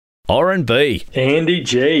R&B. Andy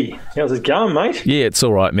G. How's it going, mate? Yeah, it's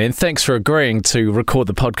all right, man. Thanks for agreeing to record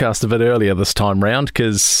the podcast a bit earlier this time round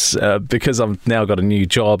because I've now got a new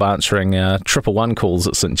job answering 111 calls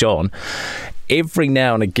at St John. Every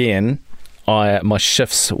now and again, my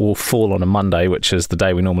shifts will fall on a Monday, which is the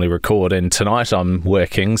day we normally record, and tonight I'm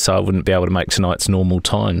working, so I wouldn't be able to make tonight's normal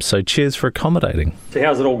time. So cheers for accommodating. So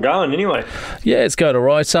how's it all going anyway? Yeah, it's going all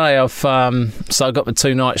right. I've got the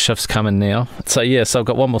 2 night shifts coming now. So I've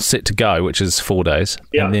got one more set to go, which is 4 days.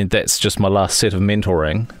 Yeah. And then that's just my last set of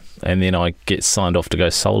mentoring, and then I get signed off to go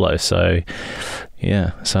solo. So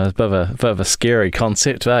yeah, so it's a bit of a scary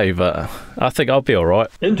concept, but I think I'll be all right.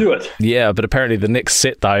 Into it. Yeah, but apparently the next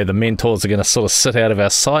set, though, the mentors are going to sort of sit out of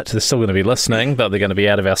our sight. They're still going to be listening, but they're going to be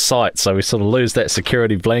out of our sight. So we sort of lose that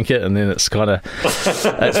security blanket, and then it's kind of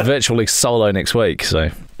it's virtually solo next week.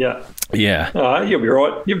 So yeah. All right, you'll be all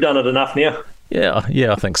right. You've done it enough now. Yeah,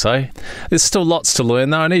 I think so. There's still lots to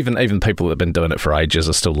learn, though, and even people that have been doing it for ages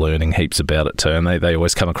are still learning heaps about it too, and they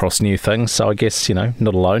always come across new things. So I guess,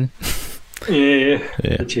 not alone. Yeah.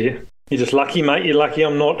 You're just lucky, mate. You're lucky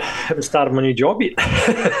haven't started my new job yet.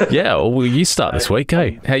 Yeah, well, you start this week,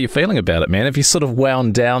 eh? How are you feeling about it, man? Have you sort of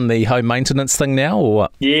wound down the home maintenance thing now, or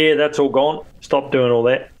what? Yeah, that's all gone. Stopped doing all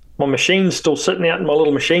that. My machine's still sitting out in my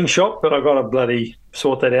little machine shop, but I've got to bloody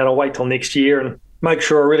sort that out. I'll wait till next year and make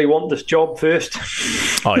sure I really want this job first.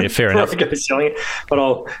 Oh, yeah, fair enough. Go selling it, but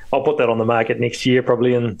I'll put that on the market next year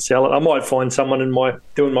probably and sell it. I might find someone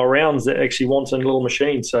doing my rounds that actually wants a little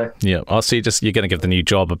machine. So yeah, I see. You're going to give the new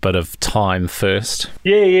job a bit of time first.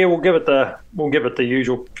 Yeah. We'll give it the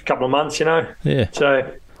usual couple of months. Yeah.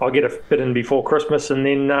 So I'll get a bit in before Christmas and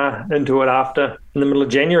then into it after in the middle of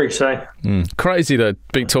January. So crazy to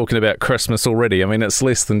be talking about Christmas already. I mean, it's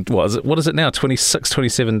less than what is it now? 26,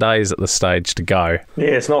 27 days at this stage to go. Yeah,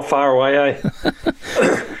 it's not far away, eh?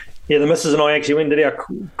 Yeah, the missus and I actually went and did our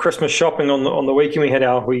Christmas shopping on the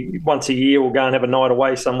weekend. We once a year we'll go and have a night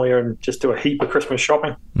away somewhere and just do a heap of Christmas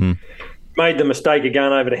shopping. Made the mistake of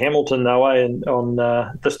going over to Hamilton though,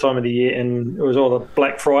 on this time of the year, and it was all the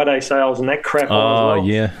Black Friday sales and that crap on as well.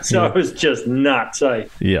 Yeah. So it was just nuts, eh?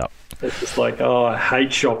 Yeah. It's just like, I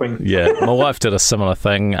hate shopping. Yeah, my wife did a similar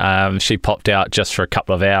thing. She popped out just for a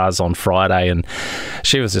couple of hours on Friday, and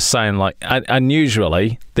she was just saying, like,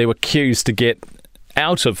 unusually there were queues to get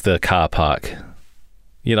out of the car park,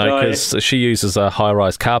 because she uses a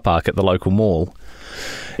high-rise car park at the local mall.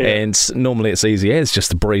 Yeah. And normally it's easy as just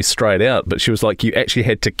to breeze straight out, but she was like, you actually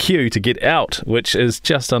had to queue to get out, which is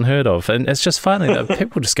just unheard of. And it's just funny that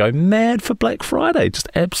people just go mad for Black Friday, just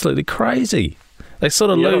absolutely crazy. They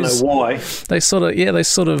sort of lose. I don't know why. They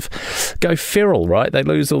sort of go feral, right? They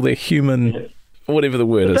lose all their human, whatever the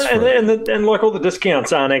word is. And like all the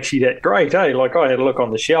discounts aren't actually that great, eh? Like I had a look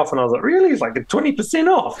on the shelf and I was like, really? It's like 20%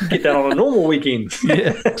 off. You get that on a normal weekend.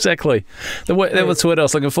 Yeah, exactly. That was what I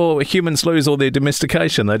was looking for. Humans lose all their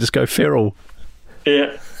domestication. They just go feral.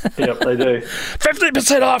 Yeah, yep, they do.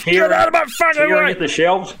 50% off. Get out of my fucking way. At the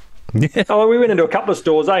shelves. Yeah. Oh, we went into a couple of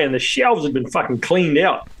stores, and the shelves had been fucking cleaned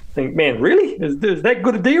out. I think, man, really? Is that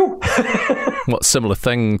good a deal? What similar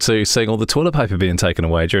thing to seeing all the toilet paper being taken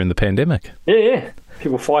away during the pandemic? Yeah.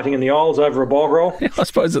 People fighting in the aisles over a bog roll. Yeah, I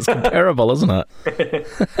suppose it's comparable, isn't it?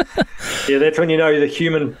 Yeah, that's when you know the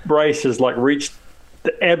human race has like reached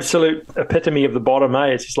the absolute epitome of the bottom, eh?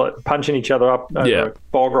 It's just like punching each other up over a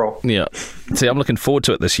bog roll. Yeah. See, I'm looking forward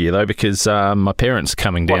to it this year, though, because my parents are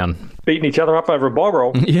coming down. Beating each other up over a bog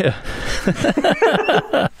roll? Yeah.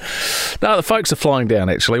 No, the folks are flying down,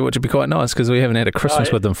 actually, which would be quite nice, because we haven't had a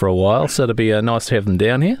Christmas with them for a while, so it'd be nice to have them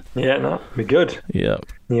down here. Yeah, no, it'd be good. Yeah.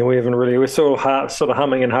 Yeah, we're sort of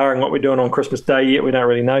humming and hawing what we're doing on Christmas Day yet. We don't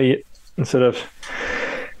really know yet. And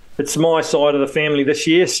it's my side of the family this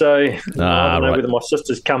year, so I don't know whether my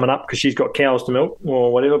sister's coming up because she's got cows to milk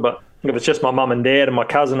or whatever, but if it's just my mum and dad and my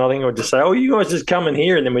cousin, I think I would just say, you guys just come in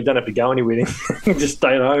here, and then we don't have to go anywhere. Just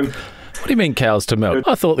stay at home. What do you mean cows to milk?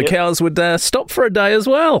 I thought the cows would stop for a day as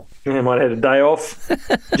well. Yeah, might have had a day off.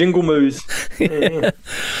 Jingle moose. Yeah.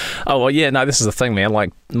 Oh, well, yeah, no, this is the thing, man.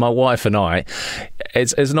 Like, my wife and I,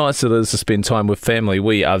 as nice as it is to spend time with family,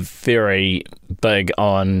 we are very big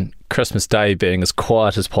on Christmas Day being as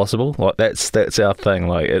quiet as possible. Like, that's our thing.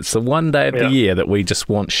 Like, it's the one day of the year that we just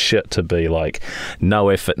want shit to be like no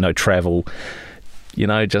effort, no travel.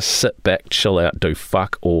 Just sit back, chill out, do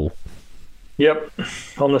fuck all. Yep,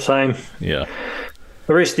 I'm the same. Yeah.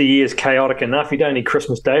 The rest of the year is chaotic enough. You don't need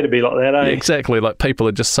Christmas Day to be like that, eh? Yeah, exactly. Like, people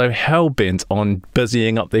are just so hell-bent on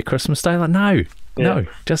busying up their Christmas Day. Like, no,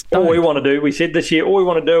 just don't. All we want to do, we said this year, all we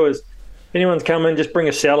want to do is, if anyone's coming, just bring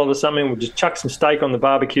a salad or something. We'll just chuck some steak on the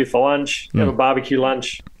barbecue for lunch, have a barbecue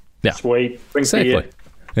lunch. Yeah. Sweet. Bring beer.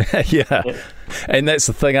 Yeah. And that's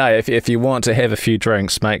the thing, eh? If you want to have a few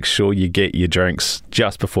drinks, make sure you get your drinks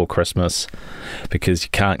just before Christmas, because you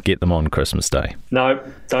can't get them on Christmas Day. No,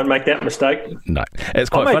 don't make that mistake. No. It's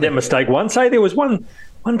quite funny. I made that mistake once. Hey, there was one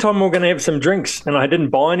time we were going to have some drinks and I didn't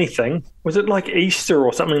buy anything. Was it like Easter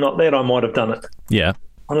or something like that? I might have done it. Yeah.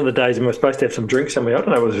 One of the days when we were supposed to have some drinks somewhere. I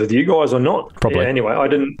don't know if it was with you guys or not. Probably. Yeah, anyway, I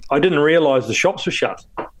didn't realise the shops were shut.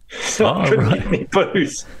 So I couldn't get any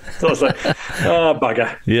booze. So I was like, oh,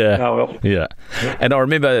 bugger. Yeah. Oh, well. Yeah. And I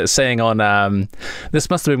remember seeing on, this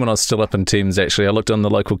must have been when I was still up in Thames, actually. I looked on the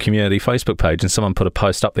local community Facebook page and someone put a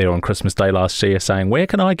post up there on Christmas Day last year saying, where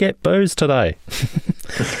can I get booze today?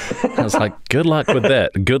 I was like, good luck with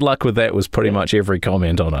that. Good luck with that was pretty much every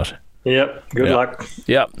comment on it. Yep. Good luck.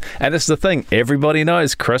 Yep. And this is the thing. Everybody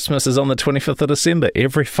knows Christmas is on the 25th of December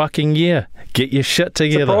every fucking year. Get your shit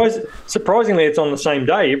together. Surprisingly, it's on the same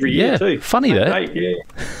day every year too. Funny same that. Day,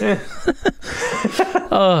 yeah.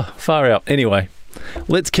 Oh, far out. Anyway,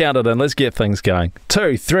 let's count it in. Let's get things going.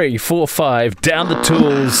 2, 3, 4, 5. Down the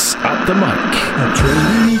tools. Up the mic. A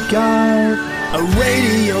trade guy. A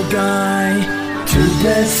radio guy. Two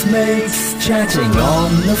best mates chatting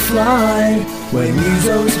on the fly. We're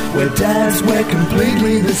musos, we're dads, we're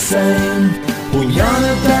completely the same. We'll yarn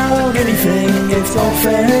about anything, it's all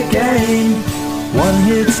fair game. One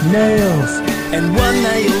hits nails, and one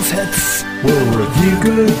nails hits. We'll review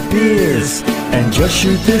good beers, and just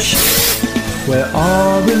shoot the We're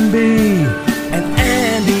R&B, and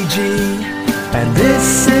Andy G. And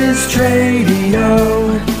this is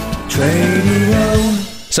TRADIO.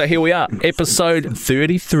 So here we are, episode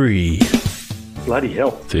 33. Bloody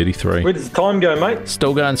hell. 33. Where does the time go, mate?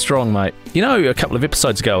 Still going strong, mate. You know, a couple of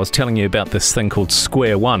episodes ago, I was telling you about this thing called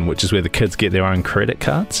Square One, which is where the kids get their own credit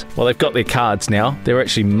cards. Well, they've got their cards now. They're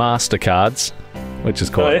actually MasterCards, which is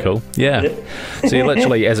quite cool. Yeah. So you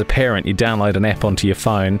literally, as a parent, you download an app onto your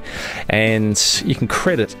phone and you can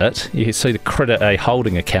credit it. You see, to credit a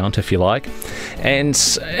holding account, if you like, and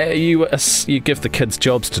you give the kids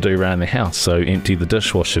jobs to do around the house. So empty the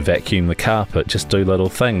dishwasher, vacuum the carpet, just do little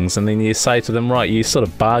things, and then you say to them, right, you sort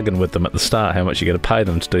of bargain with them at the start how much you're going to pay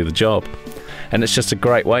them to do the job. And it's just a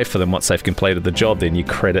great way for them, once they've completed the job, then you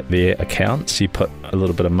credit their accounts, you put a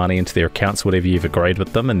little bit of money into their accounts, whatever you've agreed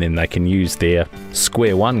with them, and then they can use their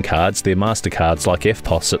Square One cards, their MasterCards, like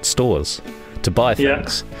FPOS at stores, to buy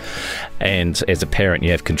things. And as a parent,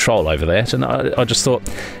 you have control over that. And I just thought,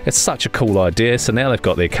 it's such a cool idea. So now they've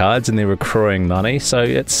got their cards and they're accruing money. So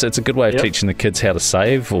it's a good way of teaching the kids how to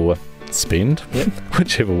save or spend,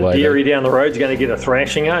 whichever way. The dairy down the road's going to get a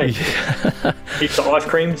thrashing, eh? Yeah. Heaps of ice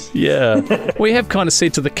creams. Yeah. We have kind of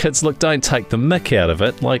said to the kids, look, don't take the mick out of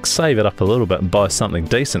it. Like, save it up a little bit and buy something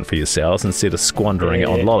decent for yourselves instead of squandering it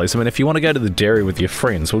on lollies. I mean, if you want to go to the dairy with your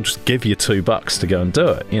friends, we'll just give you $2 to go and do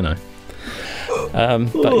it, you know.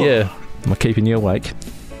 But yeah, am I keeping you awake?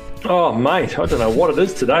 Oh, mate, I don't know what it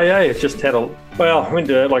is today, eh? It's just had like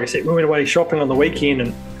I said, we went away shopping on the weekend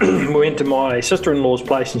and we went to my sister-in-law's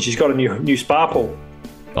place and she's got a new spa pool.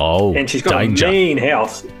 Oh, and she's got danger. a mean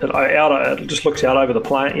house. It just looks out over the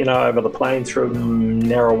plain, over the plains from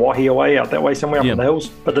Narrawahi away, out that way somewhere up in the hills.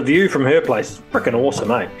 But the view from her place is freaking awesome,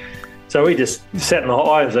 eh? So we just sat in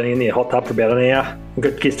I was only in the hot tub for about an hour.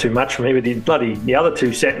 It gets too much for me, but the other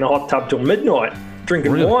two sat in the hot tub till midnight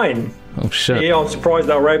drinking wine. Oh, shit. Yeah, I'm surprised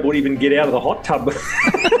they were able to even get out of the hot tub.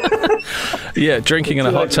 Yeah, drinking in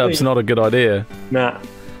a hot tub's not a good idea. Nah.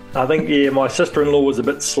 I think, my sister-in-law was a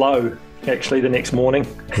bit slow, actually, the next morning.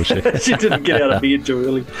 She didn't get out of bed too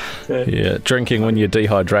early. So. Yeah, drinking when you're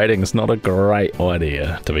dehydrating is not a great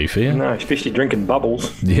idea, to be fair. No, especially drinking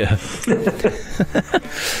bubbles. Yeah.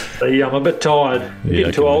 So, yeah, I'm a bit tired. I'm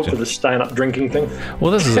getting too old for this staying up drinking thing.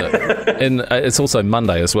 Well, this is it. And it's also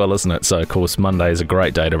Monday as well, isn't it? So, of course, Monday is a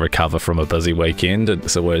great day to recover from a busy weekend.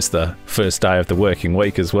 It's always the first day of the working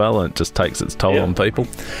week as well, and it just takes its toll on people.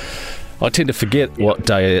 I tend to forget what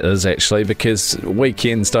day it is, actually, because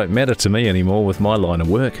weekends don't matter to me anymore with my line of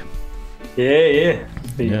work. Yeah.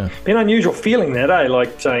 Be an unusual feeling that, eh?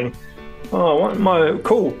 Like saying,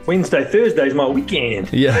 cool, Wednesday, Thursday's my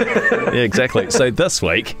weekend. Yeah, exactly. So this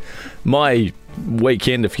week, my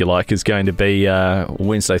weekend, if you like, is going to be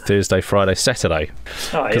Wednesday, Thursday, Friday, Saturday.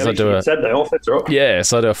 Oh, yeah, I do Saturday off, that's right. Yeah,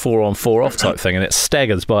 so I do a 4 on 4 off type thing, and it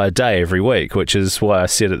staggers by a day every week, which is why I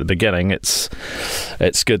said at the beginning it's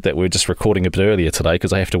good that we're just recording a bit earlier today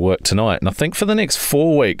because I have to work tonight. And I think for the next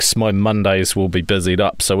 4 weeks, my Mondays will be busied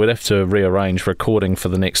up, so we'd have to rearrange recording for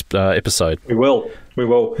the next episode. We will.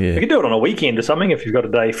 Yeah. We could do it on a weekend or something if you've got a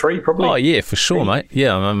day free, probably. Oh, yeah, for sure, mate.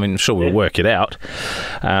 Yeah, I mean, sure, we'll work it out.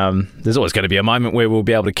 There's always going to be a moment where we'll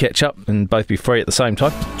be able to catch up and both be free at the same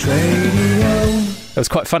time. TRADIO. It was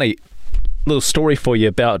quite funny. little story for you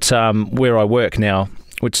about where I work now,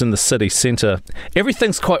 which is in the city centre.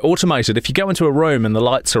 Everything's quite automated. If you go into a room and the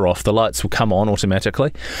lights are off, the lights will come on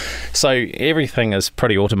automatically. So everything is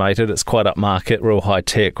pretty automated. It's quite upmarket, real high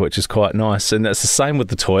tech, which is quite nice. And it's the same with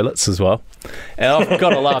the toilets as well. And I've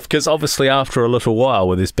got to laugh because obviously after a little while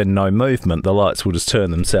where there's been no movement, the lights will just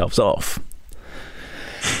turn themselves off.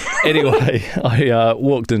 Anyway, I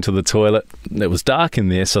walked into the toilet. It was dark in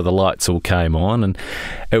there, so the lights all came on, and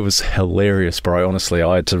it was hilarious, bro. Honestly,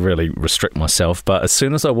 I had to really restrict myself. But as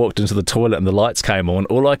soon as I walked into the toilet and the lights came on,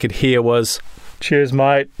 all I could hear was, "Cheers,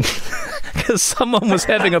 mate," because someone was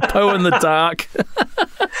having a poo in the dark.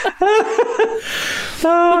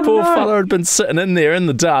 The poor fella had been sitting in there in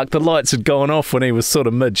the dark. The lights had gone off when he was sort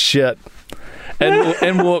of mid-shit.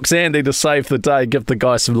 And walks Andy to save the day, give the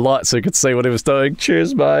guy some light so he could see what he was doing.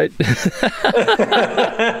 Cheers, mate.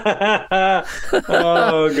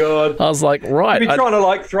 Oh, God. I was like, right. You'd be trying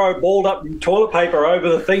to, throw balled up toilet paper over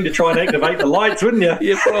the thing to try and activate the lights, wouldn't you?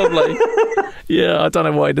 Yeah, probably. Yeah, I don't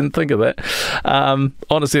know why I didn't think of that.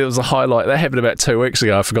 Honestly, it was a highlight. That happened about 2 weeks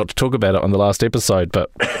ago. I forgot to talk about it on the last episode, but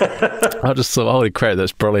I just thought, holy crap,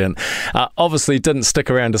 that's brilliant. Obviously, didn't stick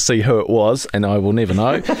around to see who it was, and I will never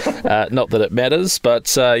know. Not that it matters.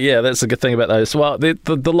 But yeah, that's a good thing about those. Well,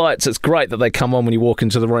 the lights, it's great that they come on when you walk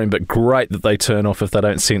into the room, but great that they turn off if they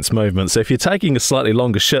don't sense movement. So if you're taking a slightly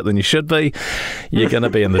longer shit than you should be, you're going to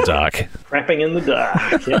be in the dark. Crapping in the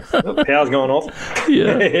dark. Yeah. Oh, power's going off.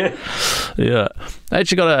 Yeah. Yeah. They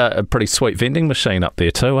actually got a pretty sweet vending machine up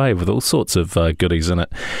there too, with all sorts of goodies in it.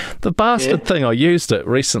 The bastard thing, I used it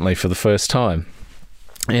recently for the first time.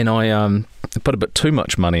 And I put a bit too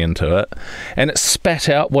much money into it, and it spat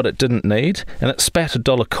out what it didn't need, and it spat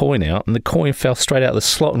 $1 coin out, and the coin fell straight out of the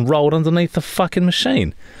slot and rolled underneath the fucking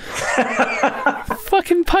machine.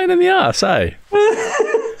 Fucking pain in the ass, eh?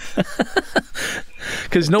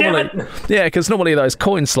 Because normally those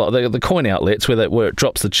coin slot, the coin outlets where it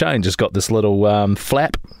drops the change has got this little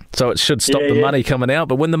flap. So it should stop the money coming out.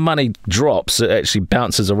 But when the money drops, it actually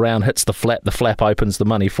bounces around, hits the flap opens, the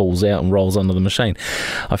money falls out and rolls under the machine.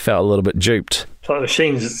 I felt a little bit duped. So the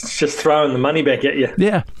machine's just throwing the money back at you.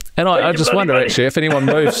 Yeah. And I just wonder, actually, if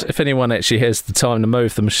anyone actually has the time to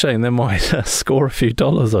move the machine, they might score a few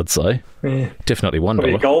dollars, I'd say. Yeah. Definitely $1.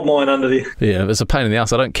 Probably a gold mine under there. Yeah, it's a pain in the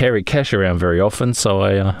ass. I don't carry cash around very often, so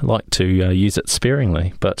I like to use it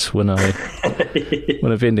sparingly. But when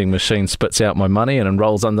a vending machine spits out my money and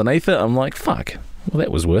rolls underneath it, I'm like, fuck, well,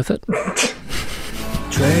 that was worth it.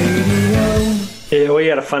 Yeah, we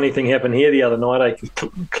had a funny thing happen here the other night.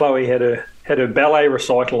 Chloe had her ballet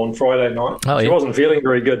recital on Friday night. She wasn't feeling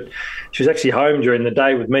very good. She was actually home during the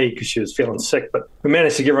day with me because she was feeling sick, but we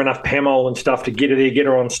managed to give her enough Pamol and stuff to get her there, get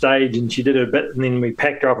her on stage, and she did her bit, and then we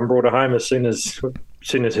packed her up and brought her home as soon as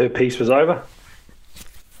her piece was over.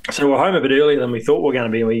 So we're home a bit earlier than we thought we were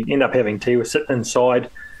going to be, and we end up having tea. We're sitting inside,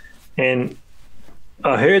 and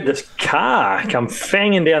I heard this car come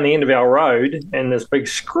fanging down the end of our road, and this big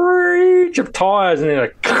screech of tyres, and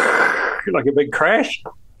then like a big crash.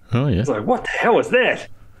 Oh, yeah. I was like, what the hell was that?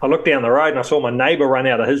 I looked down the road and I saw my neighbour run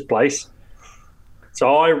out of his place.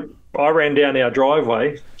 So I ran down our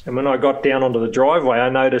driveway, and when I got down onto the driveway, I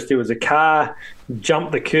noticed there was a car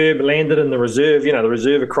jumped the curb, landed in the reserve, the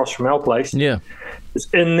reserve across from our place. Yeah. It's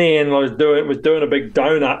in there, and I was doing a big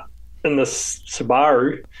donut in this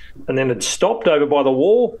Subaru, and then it stopped over by the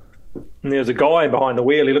wall, and there was a guy behind the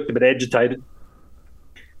wheel. He looked a bit agitated.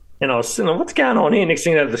 And I was sitting, what's going on here? Next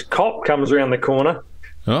thing you know, this cop comes around the corner.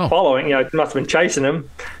 Following, must have been chasing him,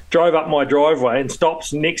 drove up my driveway and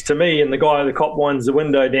stops next to me, and the cop winds the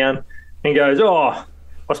window down and goes, I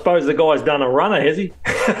suppose the guy's done a runner, has he?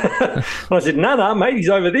 I said, no, mate, he's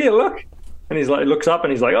over there, look. And he's like, looks up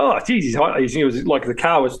and he's like, oh, geez, he was like, the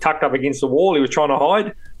car was tucked up against the wall. He was trying to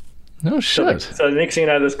hide. Oh, shit. So the next thing you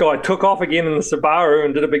know, this guy took off again in the Subaru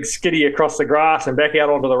and did a big skiddy across the grass and back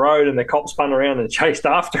out onto the road, and the cop spun around and chased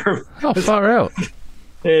after him. Oh, far out.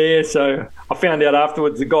 Yeah, so I found out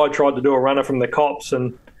afterwards the guy tried to do a runner from the cops,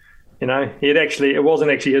 and it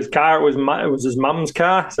wasn't actually his car, it was his mum's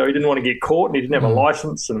car, so he didn't want to get caught, and he didn't have a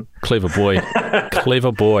license. And clever boy.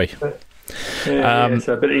 Clever boy. Yeah,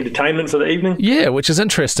 so a bit of entertainment for the evening. Yeah, which is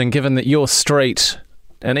interesting given that your street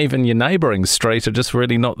and even your neighbouring street are just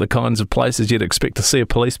really not the kinds of places you'd expect to see a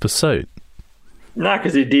police pursuit. No,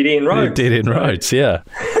 because they're dead-end roads. They're dead-end roads, yeah.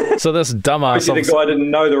 So this dumbass... the guy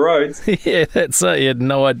didn't know the roads. Yeah, that's it. He had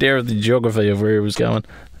no idea of the geography of where he was going.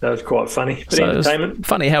 That was quite funny. But entertainment.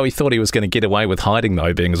 Funny how he thought he was going to get away with hiding,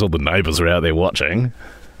 though, being as all the neighbours are out there watching.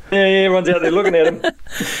 Yeah, everyone's out there looking at him.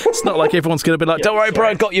 It's not like everyone's going to be like, don't worry,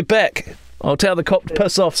 bro, got your back. I'll tell the cop to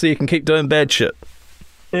piss off so you can keep doing bad shit.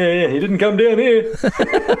 Yeah, he didn't come down here.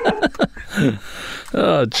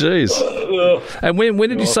 Oh, jeez. And when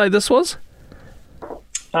did you say this was?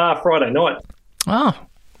 Friday night. Oh,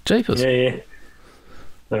 jeepers. Yeah.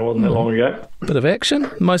 That wasn't that long ago. Bit of action.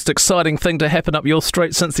 Most exciting thing to happen up your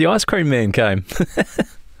street since the ice cream man came.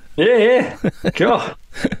 Yeah. God.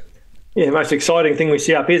 Yeah, the most exciting thing we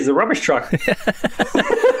see up here is the rubbish truck. Yay,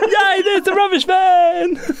 there's the rubbish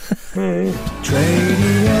man!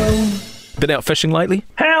 TRADIO. Been out fishing lately?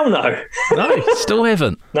 Hell no. No, still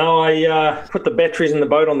haven't. No, I put the batteries in the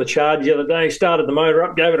boat on the charge the other day, started the motor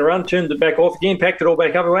up, gave it a run, turned it back off again, packed it all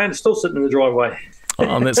back up and it's still sitting in the driveway.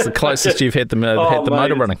 Oh, and that's the closest you've had the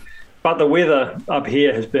motor running. But the weather up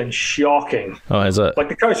here has been shocking. Oh, is it? Like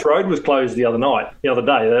the Coast Road was closed the other day.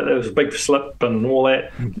 There was a big slip and all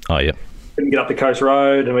that. Oh, yeah. Couldn't get up the Coast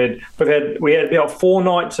Road, and we had about 4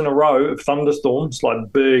 nights in a row of thunderstorms,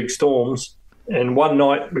 like big storms. And one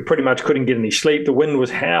night we pretty much couldn't get any sleep. The wind was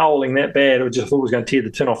howling that bad. I just thought it was going to tear the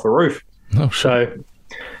tin off the roof. Oh, shit. So,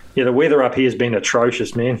 yeah, the weather up here has been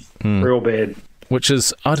atrocious, man. Real bad. Which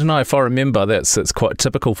is, I don't know if I remember, that's quite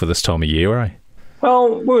typical for this time of year, eh?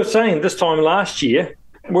 Well, we were saying this time last year,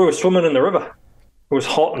 we were swimming in the river. It was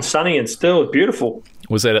hot and sunny and still beautiful.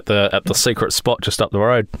 Was that at the secret spot just up the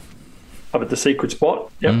road? Up at the secret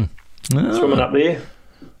spot, yep. Swimming up there.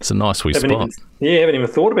 It's a nice wee spot. Haven't even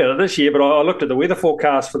thought about it this year, but I looked at the weather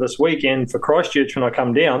forecast for this weekend for Christchurch when I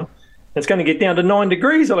come down. It's going to get down to 9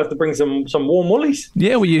 degrees. I'll have to bring some warm woolies.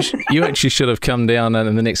 Yeah, well, you actually should have come down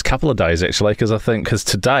in the next couple of days, actually, because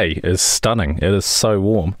today is stunning. It is so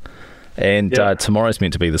warm. And tomorrow's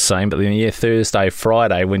meant to be the same, but then, Thursday,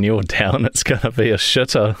 Friday, when you're down, it's going to be a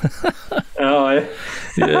shitter. Oh,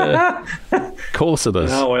 yeah. Yeah. Of course it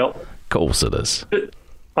is. Oh, well. Of course it is.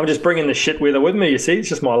 I'm just bringing the shit weather with me, you see. It's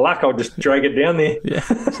just my luck. I'll just drag it down there. Yeah,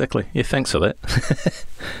 exactly. Yeah, thanks for that.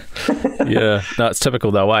 Yeah. No, it's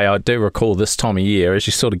typical, though, I do recall this time of year, as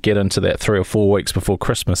you sort of get into that 3 or 4 weeks before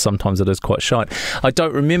Christmas, sometimes it is quite shite. I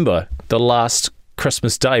don't remember the last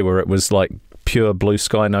Christmas Day where it was like pure blue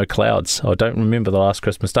sky, no clouds. I don't remember the last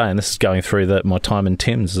Christmas Day, and this is going through my time in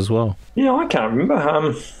Thames as well. Yeah, I can't remember.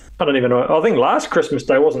 I don't even know. I think last Christmas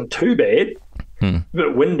Day wasn't too bad. A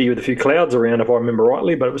bit windy with a few clouds around, if I remember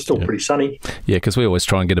rightly, but it was still pretty sunny. Yeah, because we always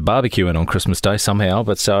try and get a barbecue in on Christmas Day somehow,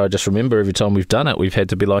 but so I just remember every time we've done it, we've had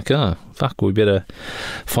to be like, oh, fuck, we better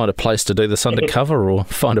find a place to do this undercover or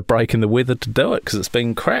find a break in the weather to do it, because it's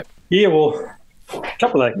been crap. Yeah, well, I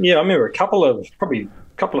remember a couple of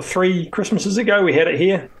 3 Christmases ago we had it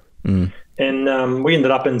here. And we ended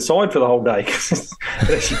up inside for the whole day because it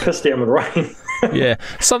actually pissed down with rain. Yeah,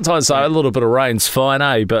 sometimes a little bit of rain's fine,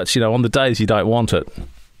 eh? But, on the days you don't want it,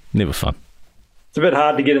 never fun. It's a bit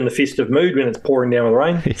hard to get in the festive mood when it's pouring down with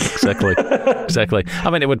rain. Exactly. I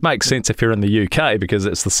mean, it would make sense if you're in the UK because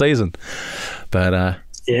it's the season. But,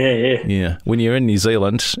 yeah. When you're in New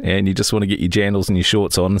Zealand and you just want to get your jandals and your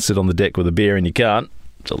shorts on and sit on the deck with a beer and you can't,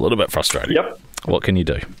 it's a little bit frustrating. Yep. What can you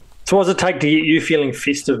do? So what does it take to get you feeling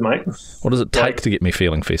festive, mate? What does it take to get me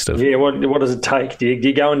feeling festive? Yeah, what does it take? Do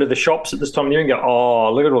you go into the shops at this time of year and go,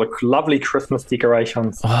 oh, look at all the lovely Christmas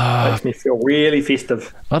decorations. Makes me feel really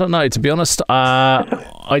festive. I don't know. To be honest, I'm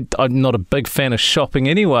not a big fan of shopping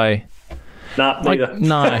anyway. Nah, neither.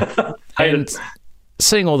 No. And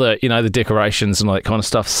seeing all the, the decorations and all that kind of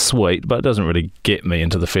stuff's sweet, but it doesn't really get me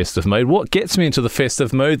into the festive mood. What gets me into the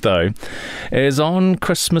festive mood, though, is on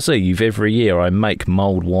Christmas Eve every year I make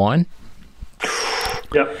mulled wine.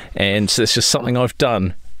 Yep. And it's just something I've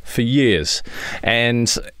done for years.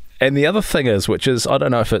 And the other thing is, which is, I don't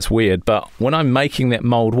know if it's weird, but when I'm making that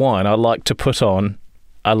mulled wine, I like to put on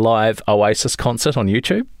a live Oasis concert on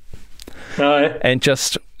YouTube. Oh, yeah. And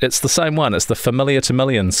it's the same one. It's the Familiar to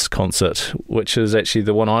Millions concert, which is actually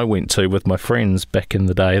the one I went to with my friends back in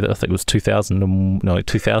the day. I think it was 2000 or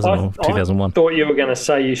 2001. I thought you were going to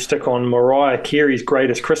say you stick on Mariah Carey's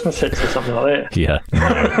greatest Christmas hits or something like that. Yeah,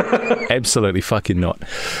 no, absolutely fucking not.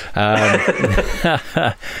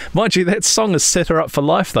 Mind you, that song has set her up for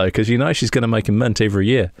life, though, because she's going to make a mint every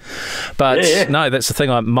year. But no, that's the thing.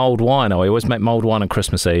 I mulled wine. I always make mulled wine on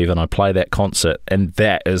Christmas Eve, and I play that concert, and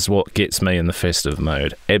that is what gets me in the festive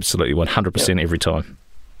mode. Absolutely, 100% every time.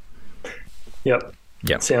 Yep.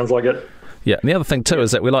 Sounds like it. Yeah, and the other thing too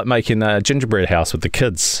is that we like making a gingerbread house with the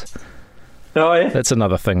kids. Oh, yeah? That's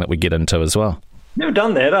another thing that we get into as well. Never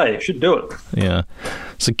done that, eh? Should do it. Yeah.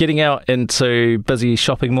 So getting out into busy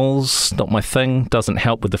shopping malls, not my thing. Doesn't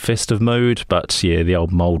help with the festive mood, but yeah, the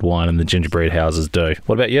old mulled wine and the gingerbread houses do.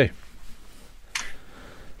 What about you?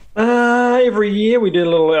 Every year we do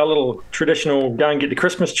our little traditional go and get the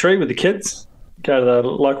Christmas tree with the kids. Go to the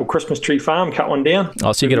local Christmas tree farm, cut one down.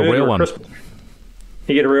 Oh, so you get a real one. Yeah,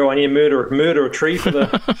 You get a real one, you murder a tree for the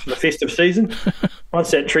festive season.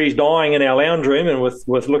 Once that tree's dying in our lounge room and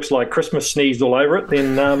with looks like Christmas sneezed all over it,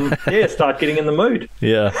 then start getting in the mood.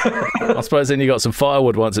 Yeah. I suppose then you got some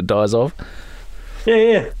firewood once it dies off.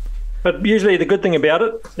 Yeah. But usually the good thing about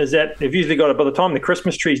it is that I've usually got it by the time the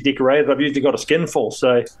Christmas tree's decorated, I've usually got a skinful.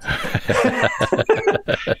 So,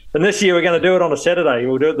 and this year we're going to do it on a Saturday.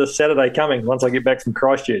 We'll do it this Saturday coming once I get back from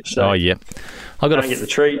Christchurch. So I got get the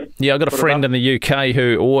tree. Yeah, I got a friend in the UK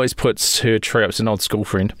who always puts her tree up. It's an old school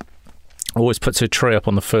friend. Always puts her tree up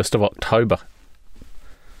on the 1st of October.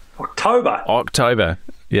 October,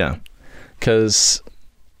 yeah. Because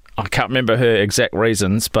I can't remember her exact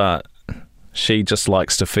reasons, but she just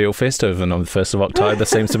likes to feel festive, and on the 1st of October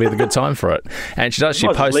seems to be the good time for it. And she does. She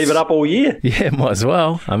posts. Leave it up all year. Yeah, might as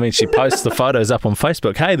well. I mean, she posts the photos up on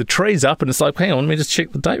Facebook. Hey, the tree's up, and it's like, hang on, let me just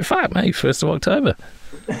check the date. Fuck me, 1st of October.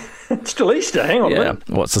 It's still Easter. Hang on. Yeah,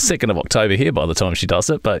 well, it's the 2nd of October here by the time she does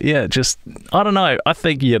it. But yeah, just I don't know. I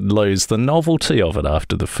think you'd lose the novelty of it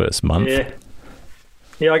after the first month.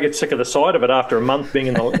 Yeah, I get sick of the sight of it after a month being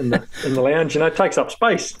in the lounge. It takes up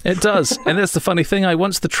space. It does, and that's the funny thing.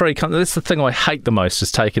 Once the tree comes, that's the thing I hate the most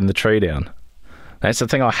is taking the tree down. That's the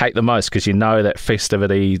thing I hate the most because that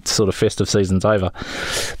festive season's over.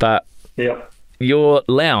 But your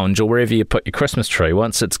lounge or wherever you put your Christmas tree,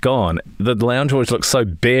 once it's gone, the lounge always looks so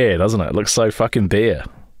bare, doesn't it? It looks so fucking bare.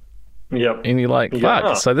 Yep. And you're like,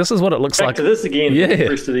 fuck, so this is what it looks like. Back to this again for the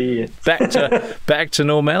rest of the year. back to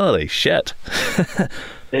normality. Shit.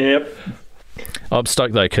 Yep. I'm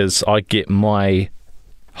stoked, though, because I get my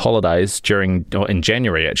holidays in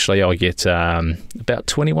January, actually. I get about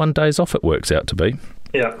 21 days off, it works out to be.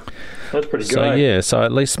 Yeah, that's pretty good. So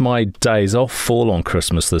at least my days off fall on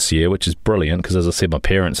Christmas this year, which is brilliant, because as I said, my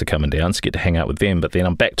parents are coming down, so I get to hang out with them. But then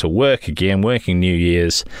I'm back to work again, working New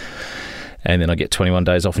Year's. And then I get 21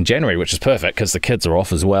 days off in January, which is perfect because the kids are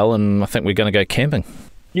off as well, and I think we're going to go camping.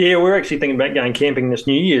 Yeah, we're actually thinking about going camping this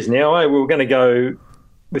New Year's now. We were going to go.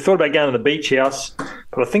 We thought about going to the beach house,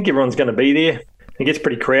 but I think everyone's going to be there. It gets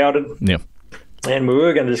pretty crowded. Yeah. And we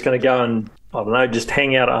were just going to go and, I don't know, just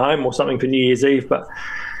hang out at home or something for New Year's Eve, but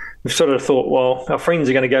we've sort of thought, well, our friends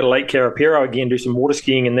are going to go to Lake Karapiro again, do some water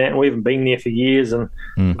skiing and that, and we haven't been there for years, and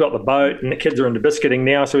we've got the boat, and the kids are into biscuiting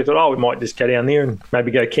now, so we thought, we might just go down there and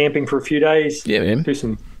maybe go camping for a few days. Yeah, man. Do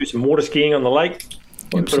some water skiing on the lake.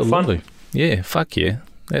 Absolutely. Fun. Yeah, fuck yeah.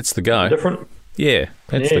 That's the go. Different. Yeah,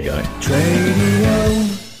 that's the go.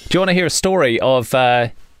 TRADIO. Do you want to hear a story of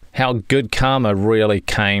how good karma really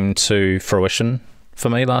came to fruition for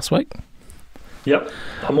me last week? Yep,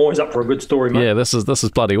 I'm always up for a good story, mate. Yeah, this is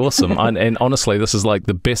bloody awesome. And honestly, this is like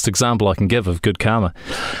the best example I can give of good karma.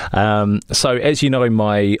 So as you know,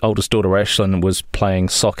 my oldest daughter, Ashlyn, was playing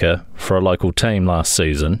soccer for a local team last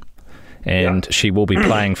season, and she will be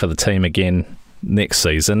playing for the team again next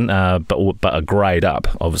season, but a grade up,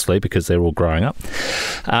 obviously, because they're all growing up.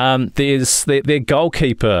 There's their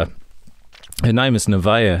goalkeeper, her name is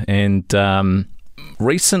Nevaeh, and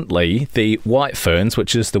recently, the White Ferns,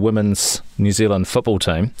 which is the women's New Zealand football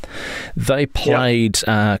team, they played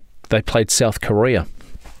South Korea.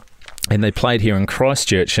 And they played here in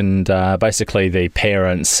Christchurch, and basically the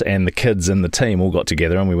parents and the kids in the team all got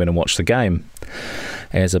together and we went and watched the game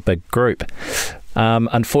as a big group.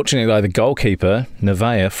 Unfortunately, though, the goalkeeper,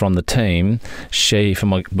 Nevaeh, from the team,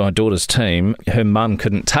 from my daughter's team, her mum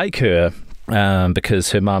couldn't take her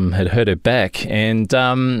because her mum had hurt her back, and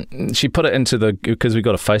she put it into because we've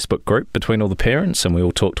got a Facebook group between all the parents, and we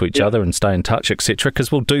all talk to each other and stay in touch, etc.,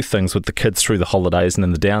 because we'll do things with the kids through the holidays and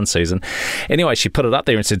in the down season. Anyway, she put it up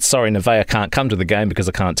there and said, sorry, Nevaeh can't come to the game because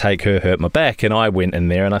I can't take her, hurt my back. And I went in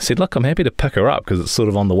there and I said, look, I'm happy to pick her up because it's sort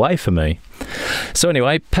of on the way for me. So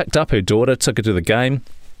anyway, picked up her daughter, took her to the game.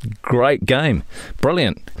 Great game.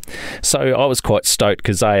 Brilliant. So I was quite stoked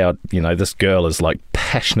because this girl is like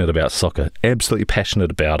passionate about soccer, absolutely passionate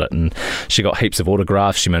about it, and she got heaps of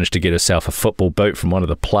autographs. She managed to get herself a football boot from one of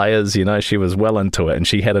the players. She was well into it, and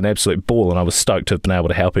she had an absolute ball, and I was stoked to have been able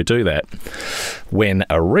to help her do that when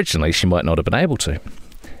originally she might not have been able to.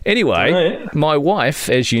 Anyway, my wife,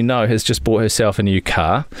 as you know, has just bought herself a new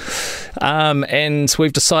car, and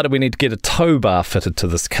we've decided we need to get a tow bar fitted to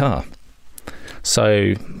this car.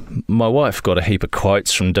 So my wife got a heap of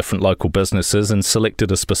quotes from different local businesses and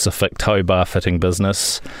selected a specific tow bar fitting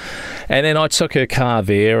business. And then I took her car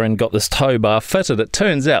there and got this tow bar fitted. It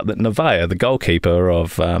turns out that Nevaeh, the goalkeeper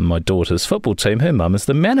of my daughter's football team, her mum is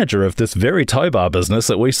the manager of this very tow bar business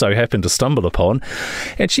that we so happened to stumble upon.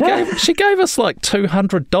 And she gave us like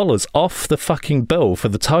 $200 off the fucking bill for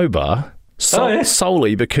the tow bar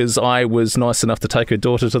solely because I was nice enough to take her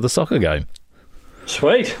daughter to the soccer game.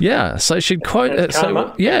 Sweet. Yeah, so she'd quote it. Karma.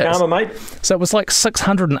 So, yeah. Karma, mate. So it was like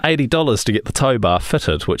 $680 to get the tow bar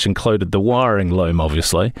fitted, which included the wiring loom,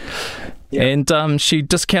 obviously. Yep. And she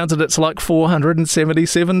discounted it to like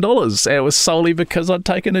 $477. And it was solely because I'd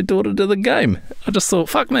taken her daughter to the game. I just thought,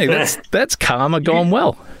 fuck me, that's karma gone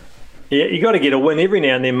well. Yeah, you got to get a win every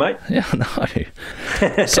now and then, mate. Yeah,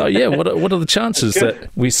 no. So, yeah, what are the chances that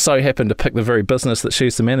we so happen to pick the very business that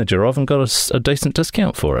she's the manager of and got a decent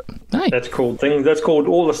discount for it? Hey. That's called things. That's called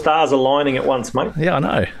all the stars aligning at once, mate. Yeah, I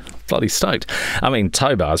know. Bloody stoked. I mean,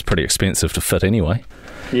 tow bar's pretty expensive to fit anyway.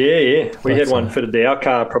 Yeah. We had one fitted to our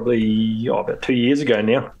car probably about 2 years ago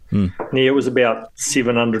now. Yeah, it was about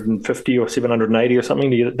 $750 or $780 or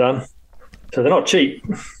something to get it done. So they're not cheap.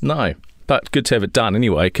 No. But good to have it done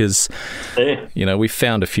anyway, because, we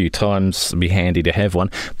found a few times it'd be handy to have one.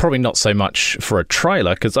 Probably not so much for a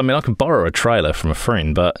trailer, because, I mean, I can borrow a trailer from a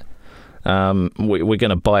friend, but we're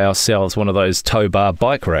going to buy ourselves one of those tow bar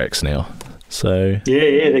bike racks now. So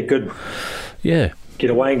Yeah, they're good. Yeah. Get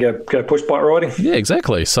away and go push bike riding. Yeah,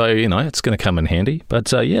 exactly. So, it's going to come in handy.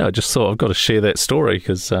 But, I just thought I've got to share that story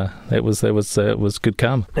because it was good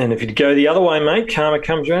karma. And if you go the other way, mate, karma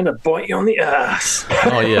comes around to bite you on the ass.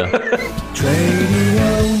 Oh, yeah.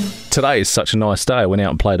 Today is such a nice day. I went out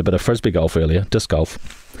and played a bit of frisbee golf earlier, disc golf,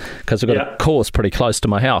 because we've got a course pretty close to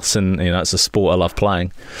my house and, it's a sport I love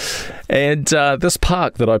playing. And this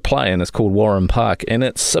park that I play in is called Warren Park, and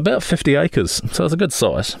it's about 50 acres, so it's a good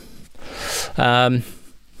size.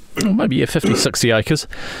 Maybe 50, 60 acres.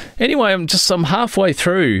 Anyway, I'm halfway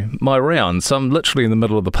through my round, so I'm literally in the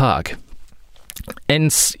middle of the park,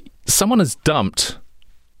 and someone has dumped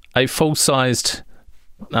a full-sized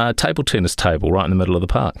table tennis table right in the middle of the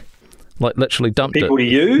park. Like literally dumped People it. To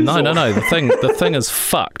use? No. The thing is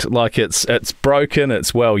fucked. Like it's broken.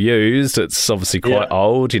 It's well used. It's obviously quite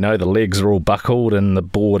old. The legs are all buckled, and the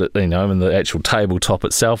board, and the actual tabletop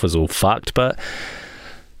itself is all fucked. But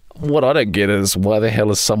what I don't get is why the hell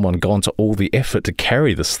has someone gone to all the effort to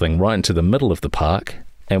carry this thing right into the middle of the park,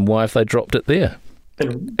 and why have they dropped it there?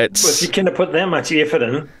 If you can't put that much effort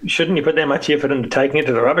in, shouldn't you put that much effort into taking it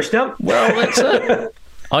to the rubbish dump? Well, that's it.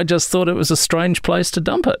 I just thought it was a strange place to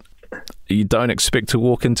dump it. You don't expect to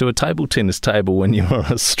walk into a table tennis table when you're on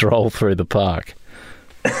a stroll through the park.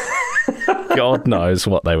 God knows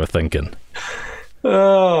what they were thinking.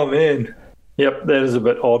 Oh, man. Yep, that is a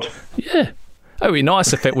bit odd. Yeah. It would be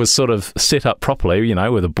nice if it was sort of set up properly,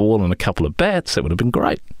 with a ball and a couple of bats. It would have been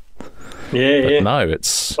great. But no,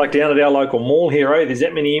 it's... Like down at our local mall here, there's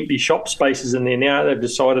that many empty shop spaces in there now. They've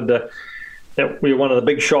decided that where one of the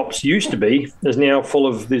big shops used to be is now full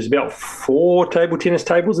of... There's about 4 table tennis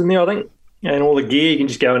tables in there, I think. And all the gear, you can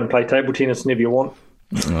just go in and play table tennis whenever you want.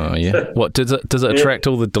 Oh, yeah. What, does it attract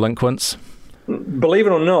all the delinquents? Believe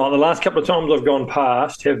it or not, the last couple of times I've gone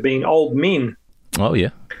past have been old men. Oh, yeah.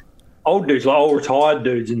 Old dudes, like old retired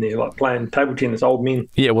dudes in there, like playing table tennis, old men.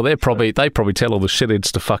 Yeah, well, they probably tell all the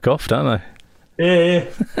shitheads to fuck off, don't they? Yeah.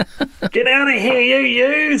 Get out of here, you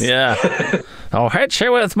use. Yeah. I'll hit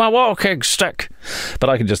you with my walking stick. But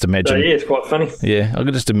I can just imagine. So, it's quite funny. Yeah, I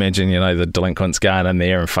can just imagine, the delinquents going in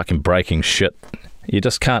there and fucking breaking shit. You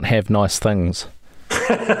just can't have nice things.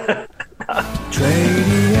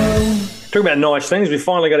 Talking about nice things, we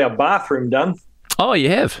finally got our bathroom done. Oh, you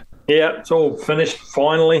have? Yeah, it's all finished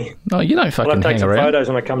finally. Oh, you don't fucking hang around. I'll take some photos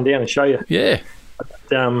when I come down and show you. Yeah.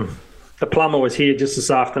 The plumber was here just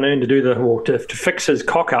this afternoon to fix his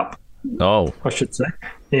cock up. Oh. I should say.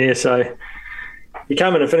 Yeah, so he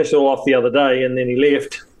came in and finished it all off the other day, and then he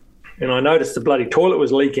left, and I noticed the bloody toilet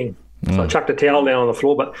was leaking. So I chucked a towel down on the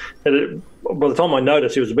floor, but by the time I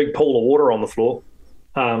noticed, there was a big pool of water on the floor.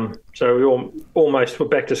 So we almost were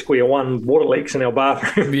back to square one, water leaks in our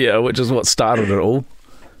bathroom. Yeah, which is what started it all.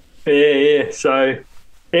 Yeah. So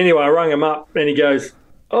anyway, I rang him up, and he goes,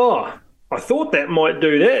 "Oh, I thought that might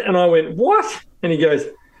do that." And I went, "What?" And he goes,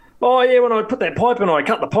 "Oh, yeah, when I put that pipe in, I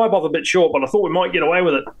cut the pipe off a bit short, but I thought we might get away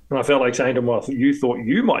with it." And I felt like saying to him, "Well, you thought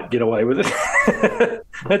you might get away with it."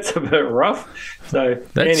 That's a bit rough. So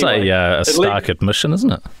that's anyway, a stark admission,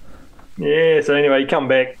 isn't it? Yeah, so anyway, he come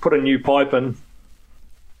back, put a new pipe in,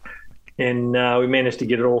 and we managed to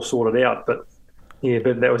get it all sorted out. But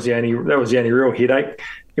that was the only real headache.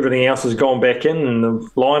 Everything else has gone back in, and the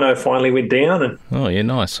lino finally went down. And oh, yeah,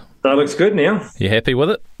 nice. So it looks good now. You happy with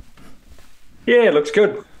it? Yeah, it looks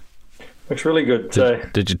good. Looks really good.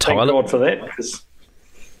 Did you tile it? Thank God for that.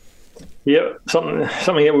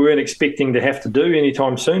 Something that we weren't expecting to have to do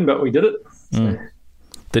anytime soon, but we did it. So.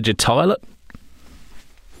 Did you tile it?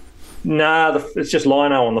 Nah, it's just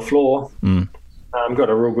lino on the floor. Got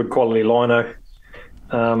a real good quality lino.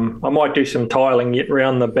 I might do some tiling yet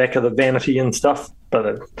around the back of the vanity and stuff,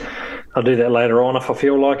 but I'll do that later on if I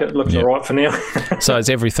feel like it. It looks all right for now. So is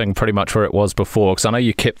everything pretty much where it was before? Because I know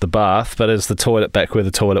you kept the bath, but is the toilet back where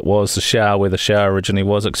the toilet was, the shower where the shower originally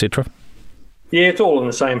was, etc.? Yeah, it's all in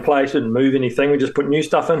the same place. Didn't move anything. We just put new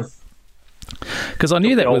stuff in. Because I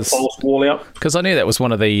knew that was wall out. Because I knew that was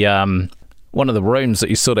one of the rooms that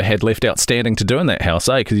you sort of had left outstanding to do in that house,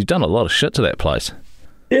 eh? Because you've done a lot of shit to that place.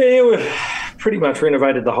 Yeah, we've pretty much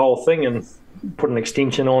renovated the whole thing and put an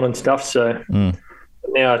extension on and stuff. So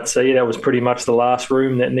now I'd say that was pretty much the last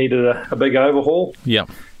room that needed a big overhaul. Yeah.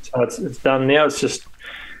 So it's done now. It's just,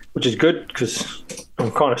 which is good because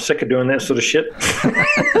I'm kind of sick of doing that sort of shit.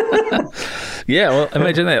 Yeah, well,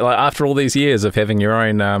 imagine that. Like after all these years of having your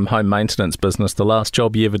own home maintenance business, the last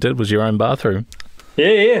job you ever did was your own bathroom.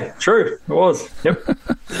 Yeah, true. It was. Yep.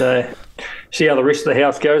 So see how the rest of the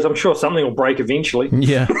house goes. I'm sure something will break eventually.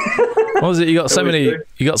 Yeah. What was it? You got so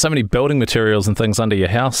many building materials and things under your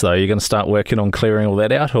house, though. You're going to start working on clearing all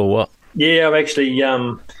that out, or what? Yeah, I've actually.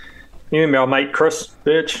 You remember our mate Chris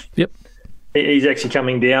Birch? Yep. He's actually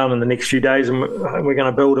coming down in the next few days, and we're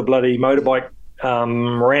going to build a bloody motorbike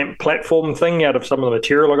ramp platform thing out of some of the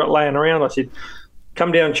material I got laying around. I said,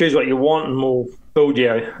 come down and choose what you want, and we'll build you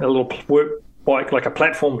a little work bike, like a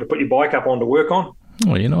platform to put your bike up on to work on.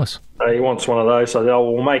 Oh, yeah, nice. So he wants one of those. So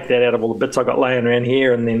we'll make that out of all the bits I got laying around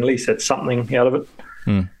here, and then at least that's something out of it.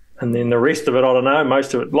 And then the rest of it, I don't know.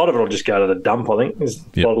 Most of it, a lot of it will just go to the dump, I think. There's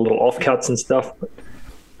a lot of little offcuts and stuff. But,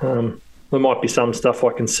 there might be some stuff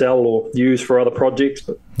I can sell or use for other projects.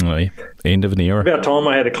 But end of an era. About time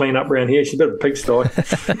I had to clean up around here. She's a bit of a pigsty.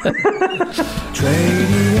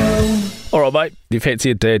 TRADIO. All right, mate. Do you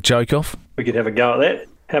fancy a dad joke off? We could have a go at that.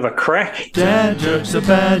 Have a crack. Dad jokes are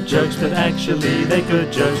bad jokes, but actually they're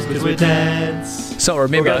good jokes because we're dads. So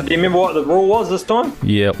remember... Do you remember what the rule was this time?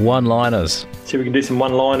 Yeah, one-liners. See if we can do some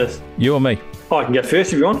one-liners. You or me? I can go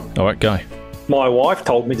first if you want. All right, go. My wife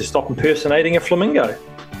told me to stop impersonating a flamingo.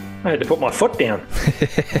 I had to put my foot down.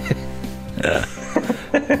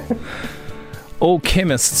 All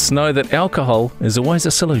chemists know that alcohol is always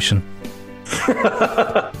a solution.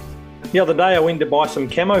 The other day I went to buy some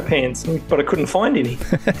camo pants, but I couldn't find any.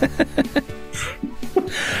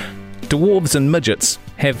 Dwarves and midgets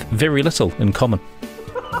have very little in common.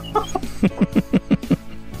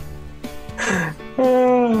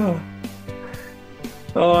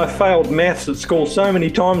 I failed maths at school so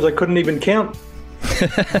many times I couldn't even count.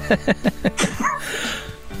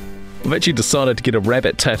 I've actually decided to get a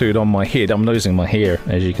rabbit tattooed on my head. I'm losing my hair,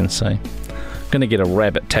 as you can see. I'm going to get a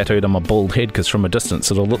rabbit tattooed on my bald head because from a distance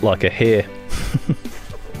it'll look like a hare.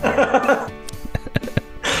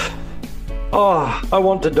 I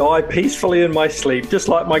want to die peacefully in my sleep, just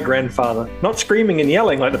like my grandfather. Not screaming and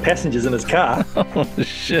yelling like the passengers in his car. Oh,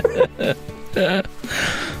 shit.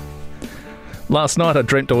 Last night I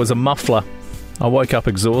dreamt I was a muffler. I woke up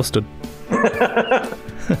exhausted.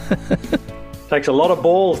 Takes a lot of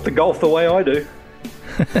balls to golf the way I do.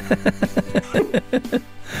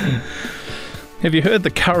 Have you heard the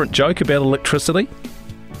current joke about electricity?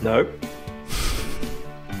 No.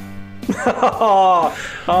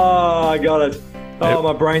 I got it. Oh,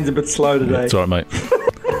 my brain's a bit slow today. That's all right,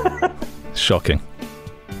 mate. Shocking.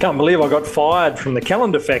 Can't believe I got fired from the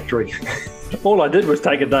calendar factory. All I did was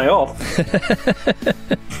take a day off.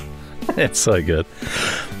 That's so good.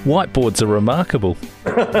 Whiteboards are remarkable.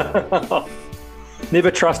 Never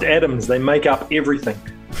trust atoms. They make up everything.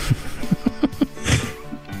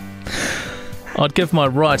 I'd give my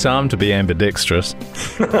right arm to be ambidextrous.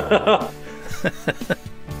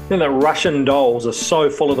 You know, Russian dolls are so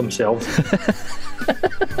full of themselves.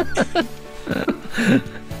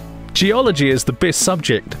 Geology is the best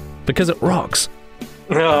subject because it rocks.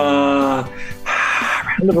 Round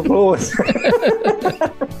of applause.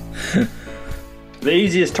 The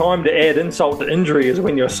easiest time to add insult to injury is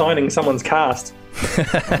when you're signing someone's cast.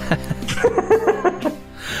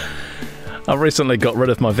 I recently got rid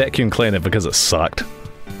of my vacuum cleaner because it sucked.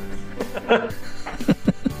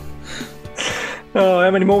 Oh,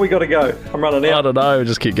 how many more we got to go? I'm running out. I don't know.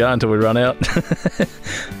 Just keep going until we run out.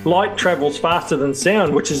 Light travels faster than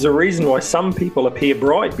sound, which is the reason why some people appear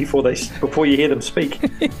bright before you hear them speak.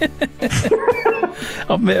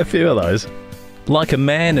 I've met a few of those. Like a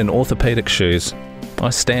man in orthopedic shoes, I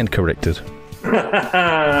stand corrected.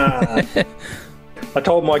 I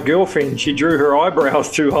told my girlfriend she drew her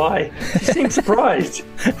eyebrows too high. She seemed surprised.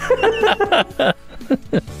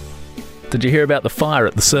 Did you hear about the fire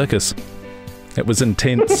at the circus? It was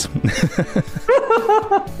intense.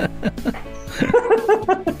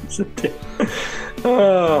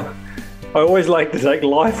 I always like to take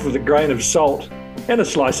life with a grain of salt and a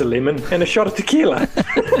slice of lemon and a shot of tequila.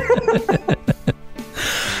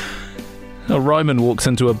 Roman walks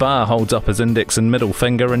into a bar, holds up his index and middle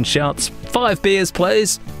finger and shouts, 5 beers,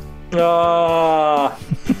 please. Ah,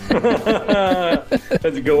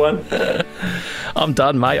 that's a good one. I'm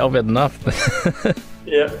done, mate. I've had enough.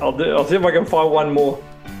 Yeah, I'll see if I can find one more.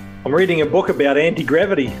 I'm reading a book about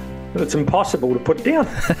anti-gravity. It's impossible to put down.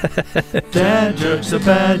 Dad jokes are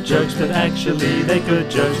bad jokes, but actually they're good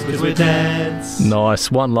jokes because we're dads. Nice.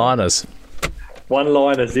 One-liners.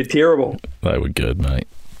 One-liners, they're terrible. They were good, mate.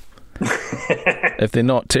 If they're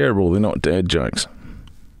not terrible, they're not dad jokes.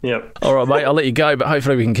 Yep. All right, mate, I'll let you go, but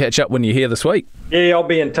hopefully we can catch up when you're here this week. Yeah, I'll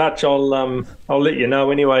be in touch. I'll let you know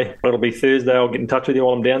anyway. It'll be Thursday. I'll get in touch with you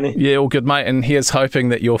while I'm down there. Yeah, all good, mate. And here's hoping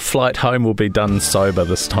that your flight home will be done sober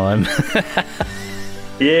this time.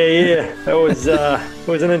 Yeah. It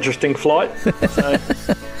was an interesting flight. So,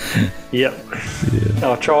 yep. Yeah.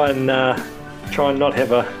 I'll try and not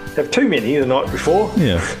have too many the night before.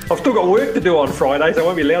 Yeah. I've still got work to do on Friday, so I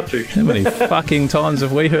won't be allowed to. How many fucking times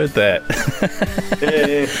have we heard that?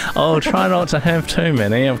 Yeah. I'll try not to have too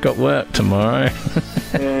many. I've got work tomorrow.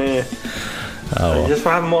 Yeah. Oh, well. Just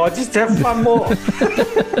one more. Just have one more.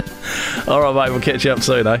 All right, mate. We'll catch you up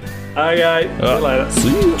soon, eh? Okay. See you later. See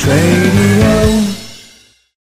you. TRADIO.